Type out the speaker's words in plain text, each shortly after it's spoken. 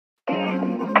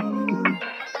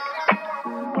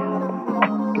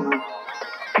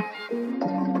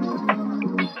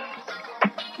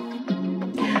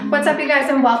What's up, you guys,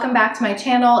 and welcome back to my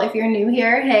channel. If you're new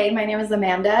here, hey, my name is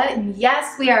Amanda, and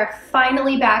yes, we are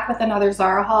finally back with another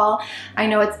Zara haul. I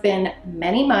know it's been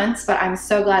many months, but I'm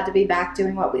so glad to be back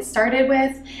doing what we started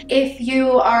with. If you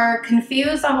are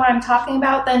confused on what I'm talking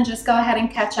about, then just go ahead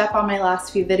and catch up on my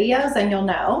last few videos and you'll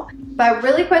know. But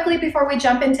really quickly, before we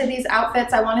jump into these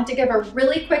outfits, I wanted to give a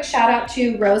really quick shout out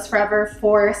to Rose Forever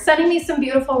for sending me some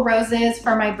beautiful roses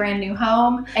for my brand new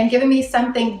home and giving me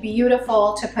something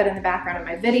beautiful to put in the background of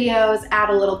my videos, add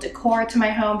a little decor to my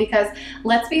home, because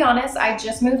let's be honest, I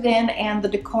just moved in and the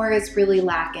decor is really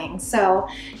lacking. So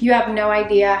you have no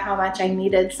idea how much I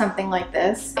needed something like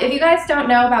this. If you guys don't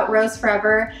know about Rose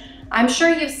Forever, I'm sure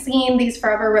you've seen these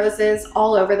forever roses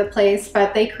all over the place,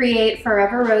 but they create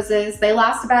forever roses. They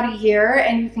last about a year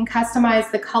and you can customize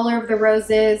the color of the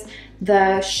roses,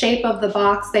 the shape of the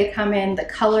box they come in, the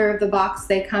color of the box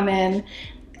they come in,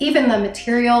 even the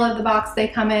material of the box they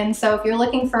come in. So if you're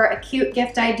looking for a cute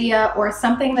gift idea or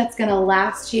something that's gonna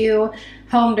last you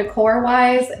home decor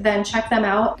wise, then check them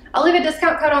out. I'll leave a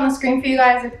discount code on the screen for you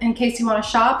guys in case you wanna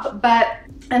shop, but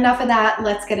enough of that,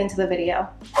 let's get into the video.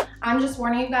 I'm just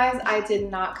warning you guys, I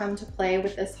did not come to play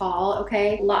with this haul,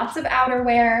 okay? Lots of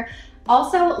outerwear,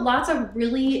 also lots of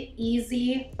really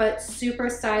easy but super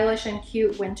stylish and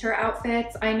cute winter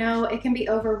outfits. I know it can be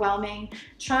overwhelming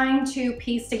trying to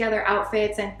piece together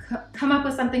outfits and come up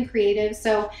with something creative.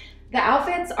 So the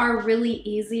outfits are really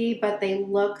easy, but they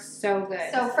look so good.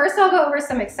 So first I'll go over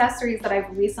some accessories that I've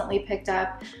recently picked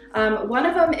up. One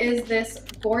of them is this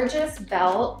gorgeous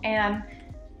belt, and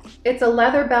it's a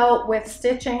leather belt with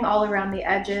stitching all around the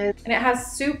edges, and it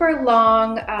has super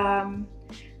long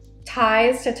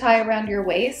ties to tie around your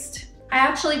waist. I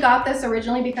actually got this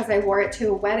originally because I wore it to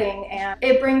a wedding and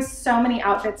it brings so many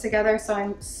outfits together, so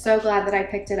I'm so glad that I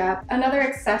picked it up. Another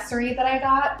accessory that I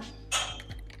got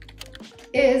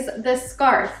is this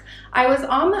scarf. I was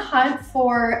on the hunt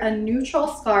for a neutral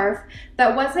scarf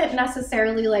that wasn't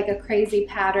necessarily like a crazy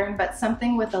pattern, but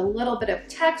something with a little bit of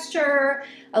texture,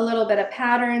 a little bit of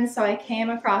pattern. So I came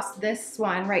across this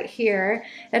one right here.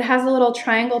 It has a little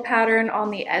triangle pattern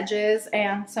on the edges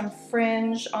and some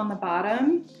fringe on the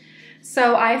bottom.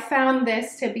 So I found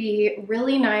this to be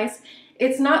really nice.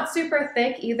 It's not super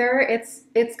thick either.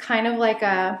 It's kind of like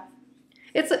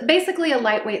it's basically a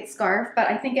lightweight scarf, but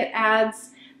I think it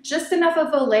adds just enough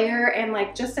of a layer and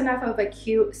like just enough of a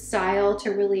cute style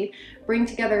to really bring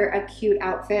together a cute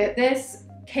outfit. This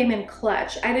came in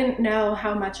clutch. I didn't know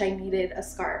how much I needed a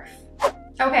scarf.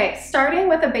 Okay, starting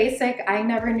with a basic I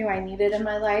never knew I needed in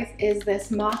my life is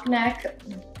this mock neck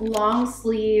long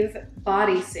sleeve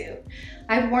bodysuit.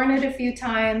 I've worn it a few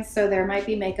times, so there might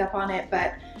be makeup on it,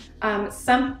 but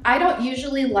I don't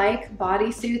usually like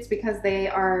bodysuits because they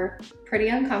are pretty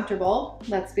uncomfortable,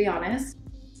 let's be honest.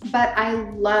 But I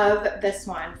love this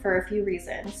one for a few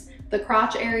reasons. The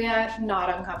crotch area,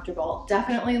 not uncomfortable,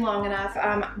 definitely long enough.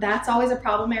 That's always a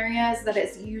problem area, is that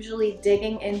it's usually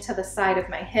digging into the side of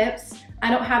my hips. I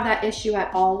don't have that issue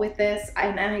at all with this.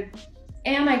 And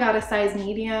I got a size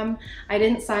medium. I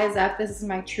didn't size up, this is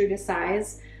my true to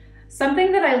size.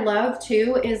 Something that I love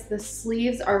too is the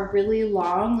sleeves are really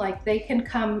long, like they can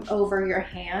come over your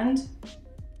hand.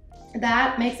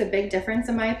 That makes a big difference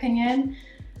in my opinion.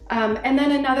 And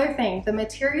then another thing, the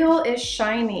material is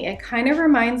shiny. It kind of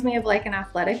reminds me of like an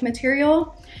athletic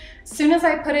material. As soon as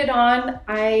I put it on,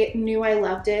 I knew I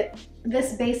loved it.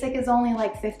 This basic is only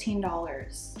like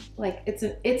 $15. Like it's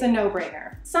a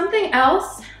no-brainer. Something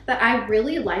else that I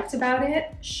really liked about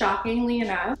it, shockingly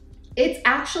enough, it's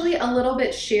actually a little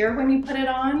bit sheer when you put it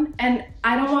on, and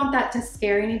I don't want that to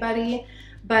scare anybody,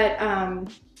 but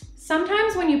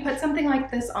sometimes when you put something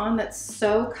like this on that's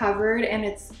so covered and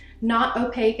it's not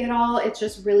opaque at all, it's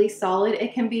just really solid,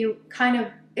 it can kind of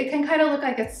look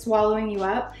like it's swallowing you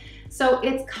up. So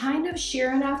it's kind of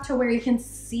sheer enough to where you can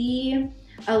see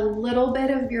a little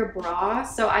bit of your bra.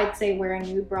 So I'd say wear a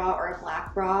nude bra or a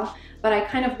black bra, but I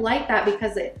kind of like that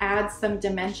because it adds some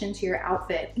dimension to your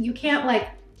outfit. You can't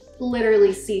like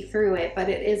literally see through it, but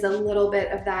it is a little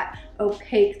bit of that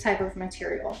opaque type of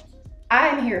material.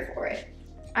 I'm here for it.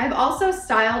 I've also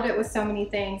styled it with so many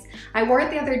things. I wore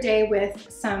it the other day with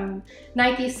some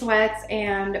Nike sweats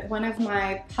and one of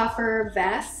my puffer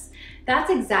vests.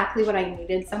 That's exactly what I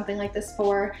needed something like this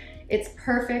for. It's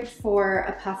perfect for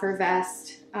a puffer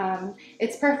vest.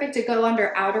 It's perfect to go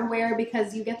under outerwear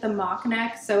because you get the mock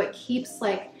neck, so it keeps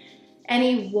like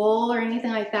any wool or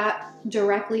anything like that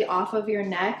directly off of your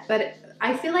neck. But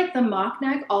I feel like the mock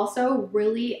neck also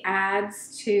really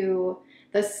adds to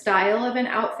the style of an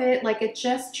outfit. Like it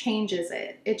just changes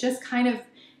it. It just kind of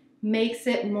makes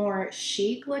it more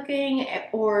chic looking,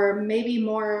 or maybe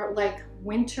more like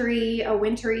wintry, a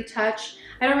wintry touch.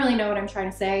 I don't really know what I'm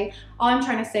trying to say. All I'm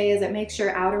trying to say is it makes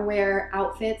your outerwear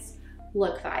outfits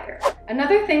look fire.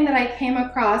 Another thing that I came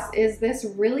across is this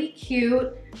really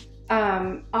cute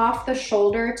off the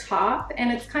shoulder top,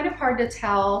 and it's kind of hard to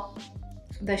tell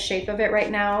the shape of it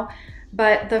right now,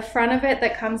 but the front of it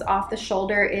that comes off the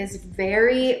shoulder is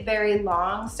very, very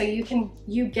long. So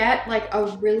you get like a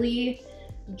really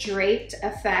draped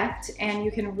effect, and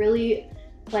you can really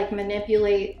like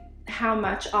manipulate how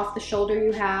much off the shoulder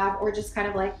you have, or just kind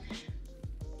of like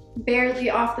barely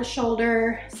off the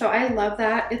shoulder. So I love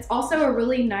that. It's also a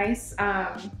really nice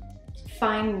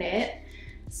fine knit.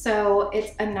 So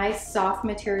it's a nice soft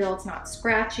material. It's not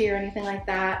scratchy or anything like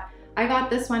that. I got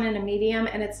this one in a medium,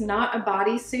 and it's not a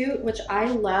bodysuit, which I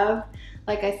love.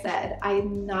 Like I said,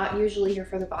 I'm not usually here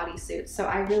for the bodysuit, so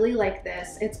I really like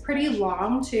this. It's pretty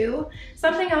long too.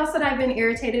 Something else that I've been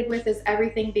irritated with is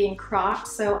everything being cropped,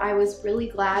 so I was really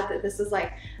glad that this is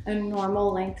like a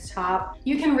normal length top.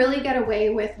 You can really get away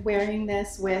with wearing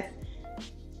this with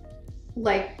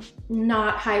like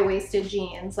not high-waisted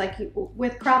jeans. Like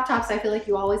with crop tops, I feel like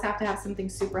you always have to have something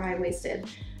super high-waisted.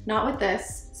 Not with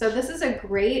this. So this is a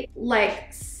great,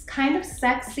 like, kind of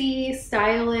sexy,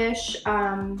 stylish,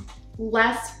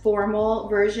 less formal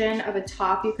version of a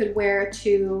top you could wear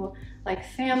to like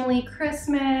family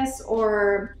Christmas,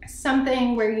 or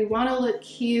something where you want to look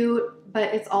cute,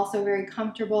 but it's also very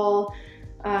comfortable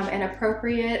and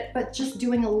appropriate, but just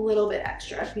doing a little bit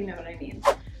extra, if you know what I mean.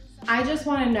 I just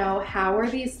want to know, how are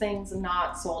these things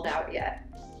not sold out yet?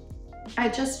 I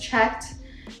just checked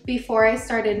before I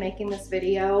started making this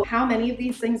video how many of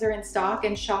these things are in stock,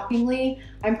 and shockingly,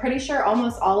 I'm pretty sure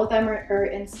almost all of them are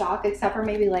in stock, except for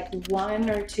maybe like 1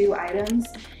 or 2 items.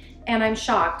 And I'm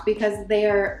shocked because they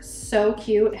are so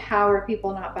cute. How are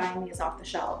people not buying these off the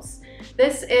shelves?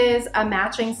 This is a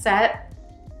matching set.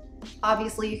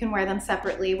 Obviously you can wear them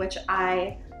separately, which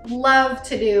I love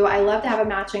to do. I love to have a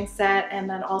matching set and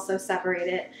then also separate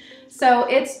it. So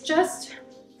it's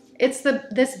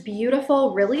this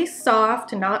beautiful, really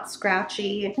soft, not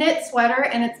scratchy knit sweater,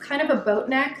 and it's kind of a boat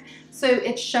neck, so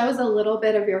it shows a little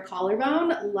bit of your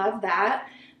collarbone. Love that.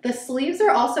 The sleeves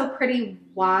are also pretty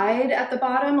wide at the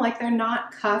bottom, like they're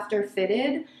not cuffed or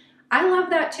fitted. I love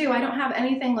that too. I don't have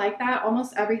anything like that.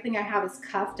 Almost everything I have is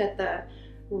cuffed at the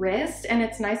wrist, and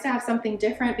it's nice to have something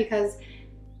different, because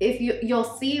if you'll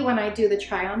see when I do the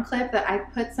try on clip that I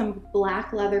put some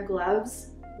black leather gloves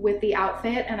with the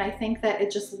outfit, and I think that it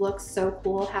just looks so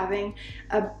cool having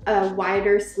a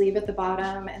wider sleeve at the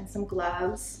bottom and some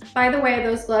gloves. By the way,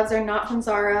 those gloves are not from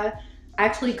Zara. I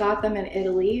actually got them in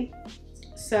Italy,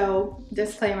 so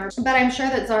disclaimer, but I'm sure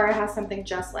that Zara has something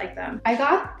just like them. I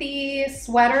got the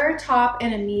sweater top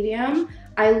in a medium.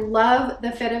 I love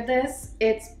the fit of this.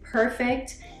 It's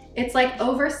perfect. It's like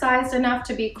oversized enough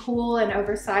to be cool and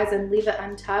oversized and leave it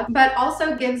untucked, but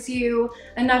also gives you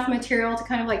enough material to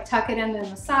kind of like tuck it in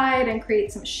the side and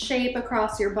create some shape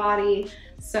across your body.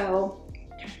 So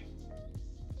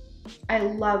I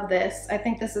love this. I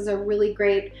think this is a really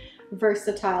great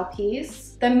versatile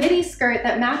piece. The midi skirt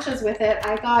that matches with it,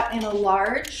 I got in a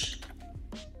large.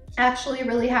 Actually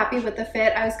really happy with the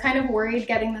fit. I was kind of worried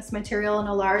getting this material in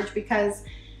a large because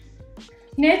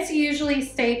knits usually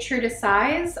stay true to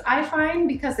size, I find,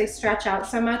 because they stretch out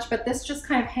so much, but this just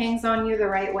kind of hangs on you the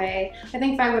right way. I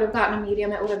think if I would have gotten a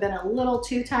medium, it would have been a little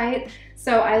too tight.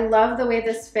 So I love the way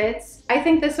this fits. I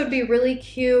think this would be really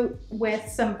cute with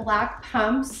some black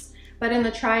pumps, but in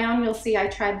the try on, you'll see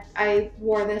I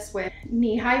wore this with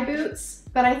knee-high boots,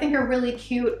 but I think a really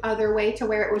cute other way to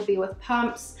wear it would be with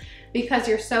pumps. Because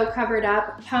you're so covered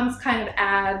up, pumps kind of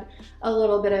add a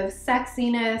little bit of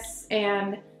sexiness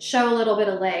and show a little bit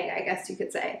of leg, I guess you could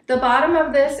say. The bottom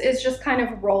of this is just kind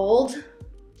of rolled,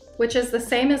 which is the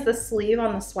same as the sleeve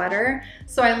on the sweater.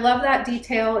 So I love that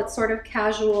detail. It's sort of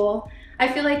casual.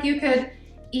 I feel like you could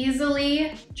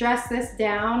easily dress this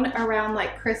down around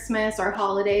like Christmas or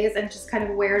holidays and just kind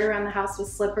of wear it around the house with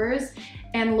slippers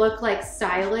and look like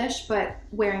stylish, but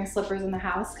wearing slippers in the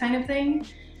house kind of thing.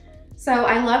 So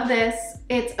I love this.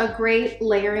 It's a great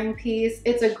layering piece.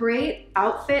 It's a great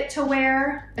outfit to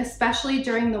wear, especially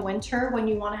during the winter when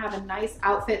you want to have a nice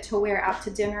outfit to wear out to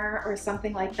dinner or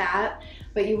something like that,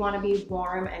 but you want to be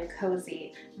warm and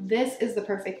cozy. This is the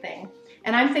perfect thing.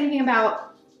 And I'm thinking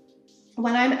about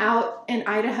when I'm out in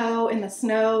Idaho in the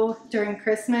snow during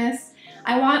Christmas,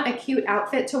 I want a cute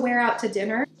outfit to wear out to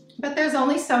dinner, but there's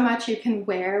only so much you can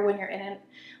wear when you're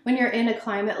in a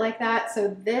climate like that.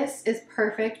 So this is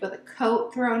perfect with a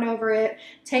coat thrown over it.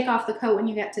 Take off the coat when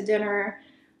you get to dinner,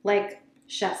 like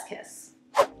chef's kiss.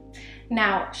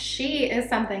 Now, she is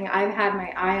something I've had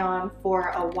my eye on for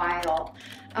a while.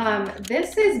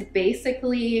 This is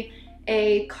basically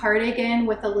a cardigan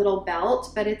with a little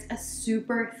belt, but it's a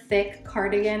super thick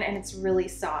cardigan and it's really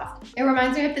soft. It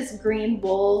reminds me of this green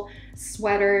wool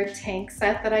sweater tank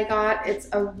set that I got. It's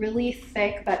a really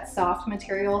thick but soft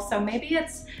material, so maybe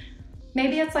it's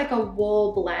like a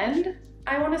wool blend,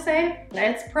 I want to say.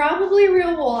 It's probably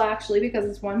real wool actually because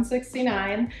it's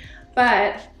 $169,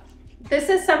 but this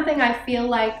is something I feel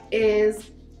like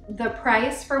is the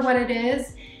price for what it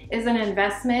is an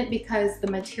investment because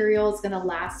the material is going to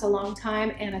last a long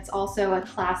time and it's also a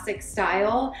classic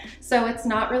style. So it's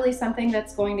not really something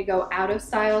that's going to go out of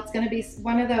style. It's going to be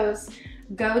one of those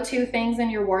go-to things in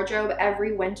your wardrobe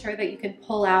every winter that you can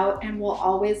pull out and will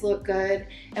always look good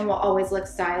and will always look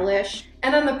stylish.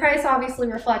 And then the price obviously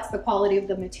reflects the quality of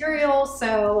the material.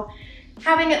 So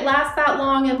having it last that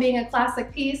long and being a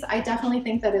classic piece, I definitely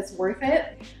think that it's worth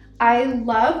it. I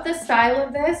love the style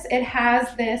of this. It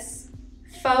has this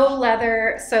faux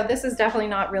leather, so this is definitely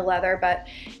not real leather, but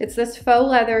it's this faux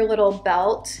leather little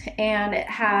belt, and it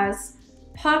has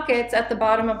pockets at the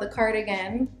bottom of the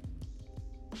cardigan,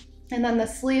 and then the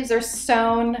sleeves are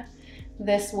sewn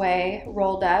this way,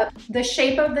 rolled up. The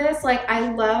shape of this, like,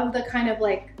 I love the kind of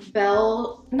like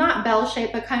not bell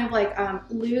shape, but kind of like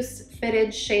loose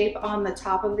fitted shape on the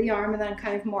top of the arm and then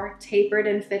kind of more tapered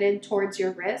and fitted towards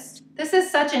your wrist. This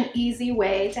is such an easy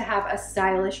way to have a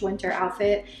stylish winter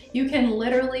outfit. You can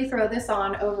literally throw this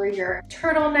on over your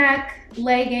turtleneck,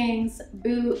 leggings,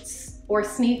 boots, or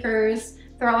sneakers,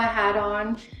 throw a hat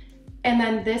on, and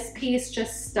then this piece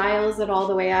just styles it all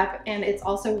the way up, and it's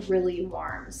also really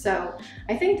warm. So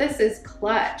I think this is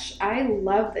clutch. I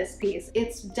love this piece.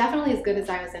 It's definitely as good as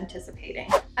I was anticipating.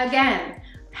 Again,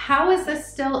 how is this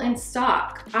still in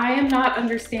stock? I am not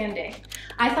understanding.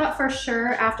 I thought for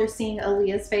sure after seeing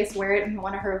Aaliyah's face wear it in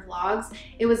one of her vlogs,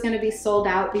 it was gonna be sold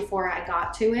out before I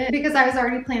got to it because I was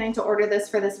already planning to order this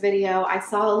for this video. I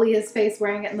saw Aaliyah's face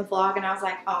wearing it in the vlog and I was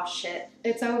like, oh shit,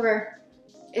 it's over.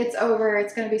 It's over,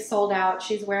 it's gonna be sold out,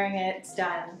 she's wearing it, it's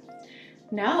done.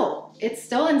 No, it's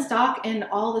still in stock in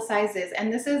all the sizes.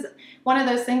 And this is one of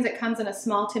those things that comes in a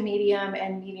small to medium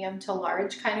and medium to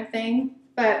large kind of thing.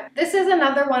 But this is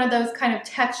another one of those kind of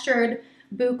textured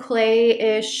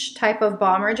boucle-ish type of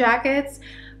bomber jackets.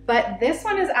 But this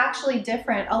one is actually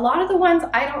different. A lot of the ones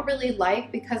I don't really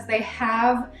like because they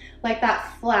have like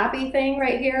that flappy thing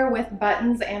right here with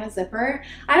buttons and a zipper.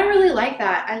 I don't really like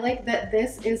that. I like that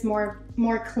this is more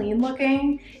clean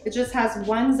looking. It just has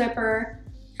one zipper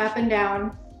up and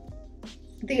down.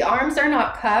 The arms are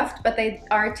not cuffed, but they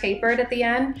are tapered at the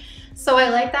end. So I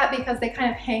like that because they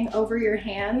kind of hang over your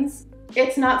hands.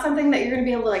 It's not something that you're gonna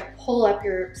be able to like pull up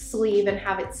your sleeve and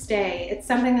have it stay. It's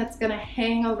something that's gonna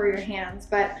hang over your hands.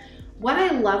 But what I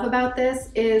love about this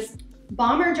is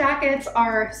bomber jackets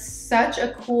are such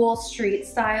a cool street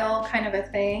style kind of a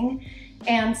thing.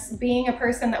 And being a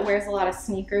person that wears a lot of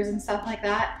sneakers and stuff like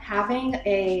that, having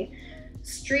a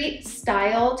street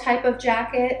style type of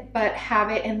jacket, but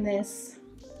have it in this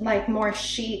like more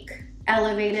chic,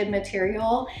 elevated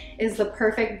material is the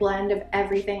perfect blend of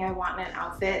everything I want in an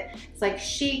outfit. It's like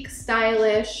chic,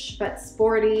 stylish, but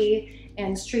sporty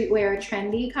and streetwear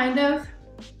trendy kind of.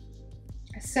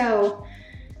 So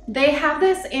they have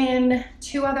this in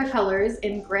two other colors,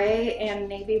 in gray and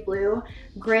navy blue.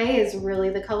 Gray is really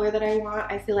the color that I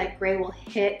want. I feel like gray will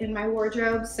hit in my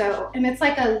wardrobe. So, and it's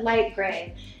like a light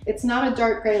gray. It's not a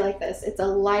dark gray like this. It's a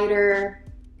lighter,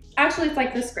 actually it's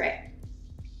like this gray.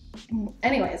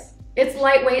 Anyways, it's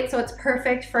lightweight, so it's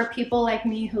perfect for people like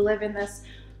me who live in this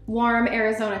warm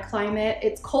Arizona climate.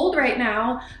 It's cold right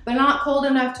now, but not cold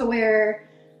enough to wear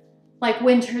like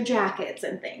winter jackets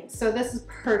and things. So this is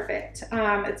perfect.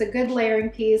 It's a good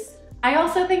layering piece. I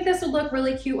also think this would look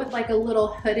really cute with like a little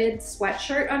hooded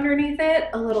sweatshirt underneath it,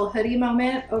 a little hoodie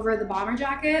moment over the bomber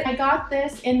jacket. I got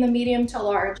this in the medium to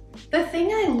large. The thing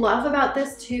I love about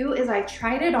this too is I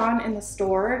tried it on in the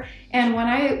store, and when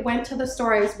I went to the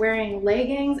store, I was wearing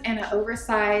leggings and an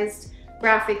oversized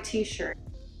graphic t-shirt.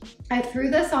 I threw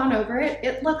this on over it.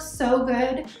 It looks so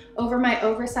good over my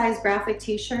oversized graphic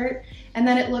t-shirt, and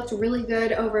then it looked really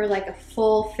good over like a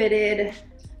full fitted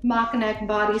mock neck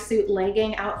bodysuit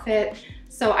legging outfit.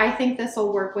 So I think this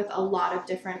will work with a lot of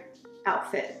different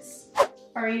outfits.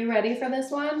 Are you ready for this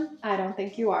one? I don't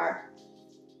think you are.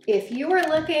 If you were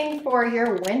looking for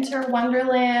your winter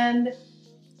wonderland,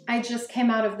 I just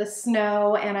came out of the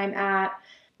snow and I'm at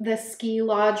the ski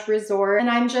lodge resort, and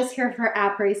I'm just here for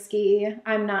après ski.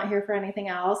 I'm not here for anything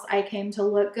else. I came to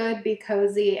look good, be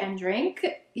cozy, and drink.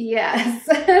 Yes,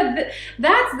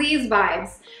 that's these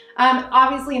vibes.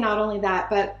 Obviously not only that,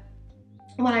 but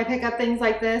when I pick up things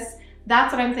like this,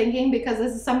 That's what I'm thinking, because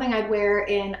this is something I'd wear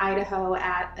in Idaho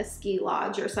at a ski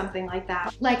lodge or something like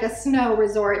that, like a snow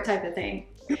resort type of thing.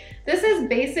 This is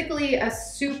basically a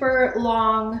super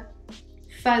long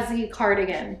fuzzy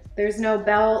cardigan. There's no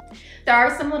belt. There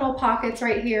are some little pockets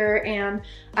right here, and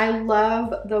I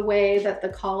love the way that the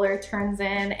collar turns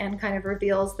in and kind of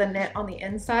reveals the knit on the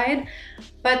inside.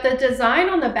 But the design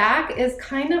on the back is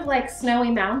kind of like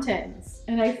snowy mountains,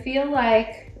 and I feel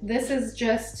like this is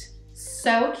just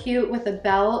so cute with a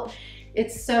belt.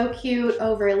 It's so cute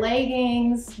over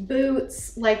leggings,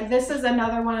 boots. Like, this is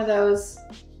another one of those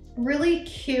really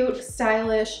cute,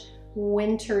 stylish,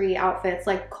 wintry outfits,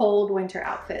 like cold winter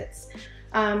outfits.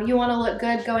 You want to look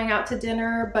good going out to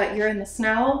dinner, but you're in the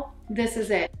snow. This is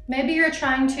it. Maybe you're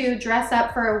trying to dress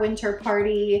up for a winter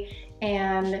party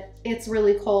and it's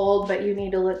really cold, but you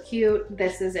need to look cute.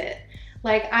 This is it.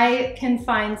 Like, I can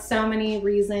find so many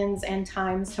reasons and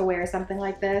times to wear something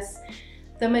like this.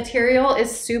 The material is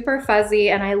super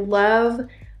fuzzy, and I love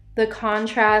the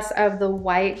contrast of the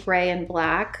white, gray, and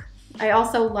black. I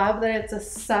also love that it's a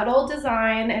subtle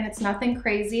design and it's nothing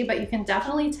crazy, but you can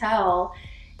definitely tell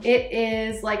it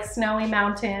is like snowy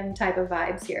mountain type of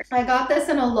vibes here. I got this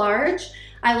in a large.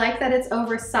 I like that it's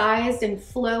oversized and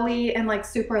flowy and like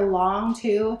super long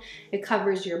too. It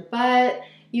covers your butt.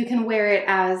 You can wear it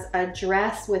as a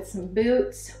dress with some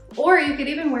boots, or you could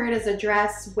even wear it as a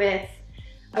dress with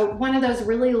one of those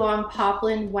really long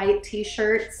poplin white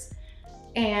t-shirts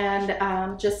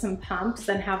and just some pumps,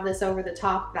 and have this over the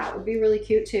top. That would be really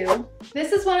cute too.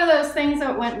 This is one of those things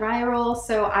that went viral,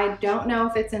 so I don't know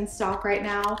if it's in stock right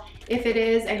now. If it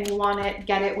is and you want it,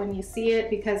 get it when you see it,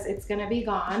 because it's gonna be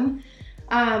gone.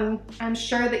 I'm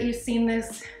sure that you've seen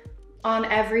this on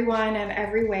everyone and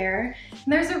everywhere.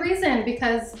 And there's a reason,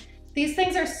 because these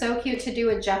things are so cute to do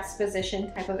a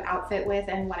juxtaposition type of outfit with.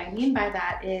 And what I mean by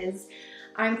that is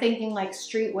I'm thinking like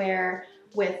streetwear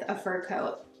with a fur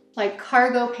coat. Like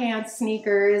cargo pants,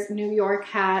 sneakers, New York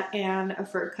hat, and a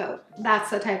fur coat. That's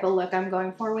the type of look I'm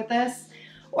going for with this.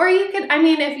 Or you could, I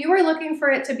mean, if you were looking for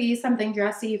it to be something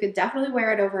dressy, you could definitely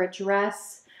wear it over a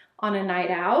dress on a night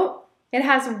out. It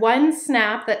has one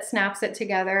snap that snaps it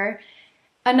together.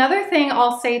 Another thing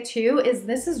I'll say too is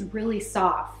this is really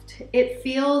soft. It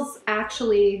feels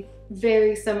actually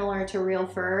very similar to real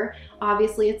fur.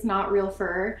 Obviously it's not real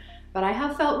fur, but I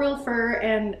have felt real fur,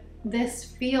 and this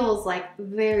feels like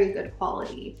very good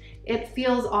quality. It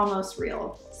feels almost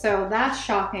real. So that's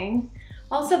shocking.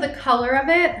 Also, the color of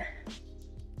it,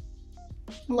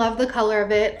 love the color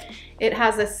of it. It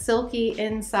has a silky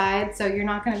inside, so you're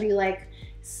not gonna be like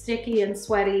sticky and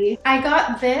sweaty. I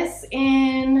got this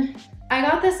in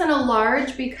a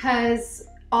large because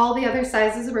all the other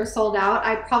sizes were sold out.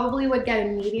 I probably would get a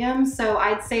medium, so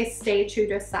I'd say stay true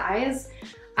to size.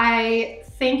 I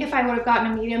think if I would have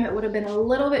gotten a medium, it would have been a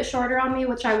little bit shorter on me,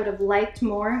 which I would have liked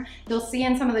more. You'll see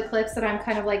in some of the clips that I'm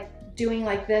kind of like doing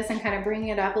like this and kind of bringing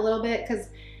it up a little bit, because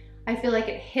I feel like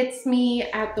it hits me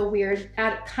at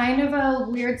kind of a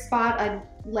weird spot. I'd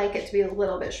like it to be a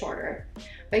little bit shorter.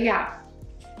 But yeah,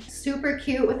 super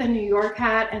cute with a New York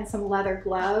hat and some leather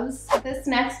gloves. This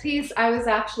next piece I was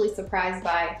actually surprised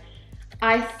by.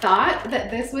 I thought that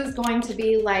this was going to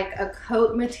be like a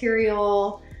coat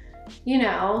material, you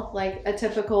know, like a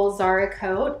typical Zara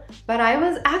coat, but I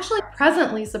was actually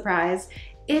pleasantly surprised.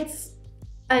 It's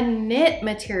a knit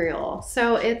material,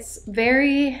 so it's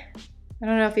very, I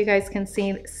don't know if you guys can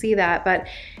see that, but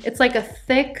it's like a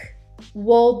thick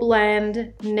wool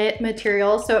blend knit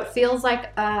material, so it feels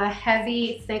like a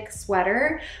heavy, thick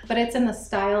sweater, but it's in the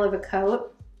style of a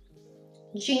coat.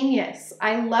 Genius.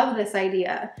 I love this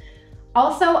idea.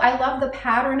 Also, I love the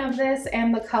pattern of this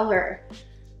and the color.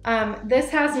 This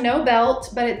has no belt,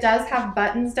 but it does have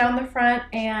buttons down the front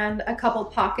and a couple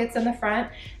pockets in the front.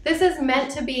 This is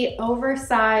meant to be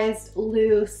oversized,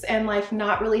 loose, and like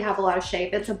not really have a lot of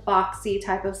shape. It's a boxy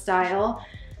type of style.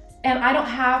 And I don't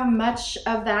have much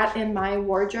of that in my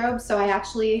wardrobe, so I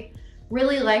actually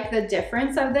really like the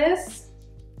difference of this.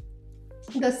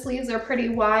 The sleeves are pretty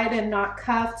wide and not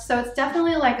cuffed, so it's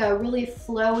definitely like a really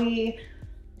flowy,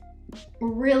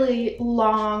 really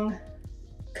long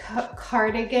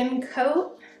cardigan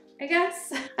coat, I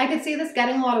guess. I could see this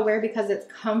getting a lot of wear because it's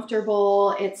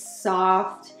comfortable, it's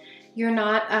soft. You're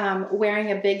not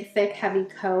wearing a big, thick, heavy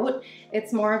coat.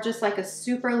 It's more of just like a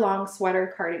super long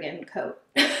sweater cardigan coat.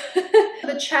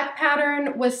 The check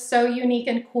pattern was so unique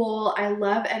and cool. I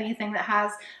love anything that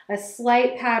has a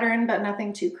slight pattern, but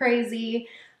nothing too crazy.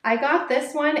 I got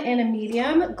this one in a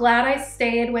medium. Glad I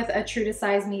stayed with a true to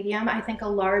size medium. I think a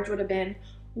large would have been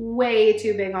way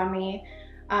too big on me.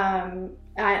 And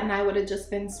I would have just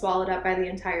been swallowed up by the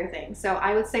entire thing. So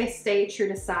I would say stay true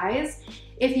to size.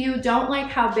 If you don't like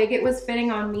how big it was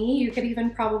fitting on me, you could even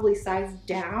probably size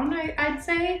down, I'd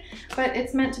say, but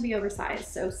it's meant to be oversized,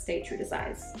 so stay true to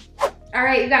size. All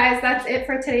right, you guys, that's it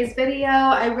for today's video.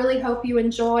 I really hope you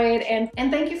enjoyed, and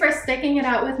thank you for sticking it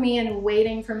out with me and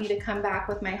waiting for me to come back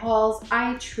with my hauls.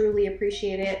 I truly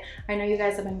appreciate it. I know you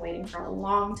guys have been waiting for a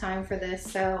long time for this,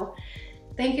 so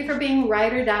thank you for being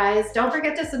ride or dies. Don't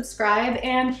forget to subscribe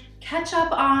and catch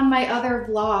up on my other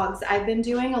vlogs. I've been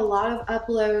doing a lot of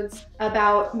uploads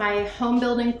about my home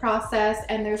building process,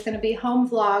 and there's gonna be home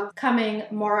vlogs coming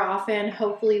more often,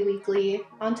 hopefully weekly,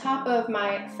 on top of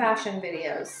my fashion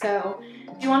videos. So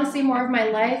if you wanna see more of my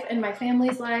life and my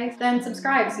family's life, then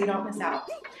subscribe so you don't miss out.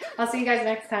 I'll see you guys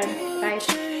next time.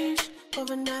 Bye.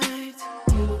 Overnight,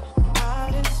 you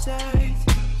out of sight,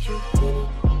 you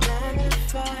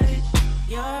magnified.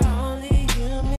 You're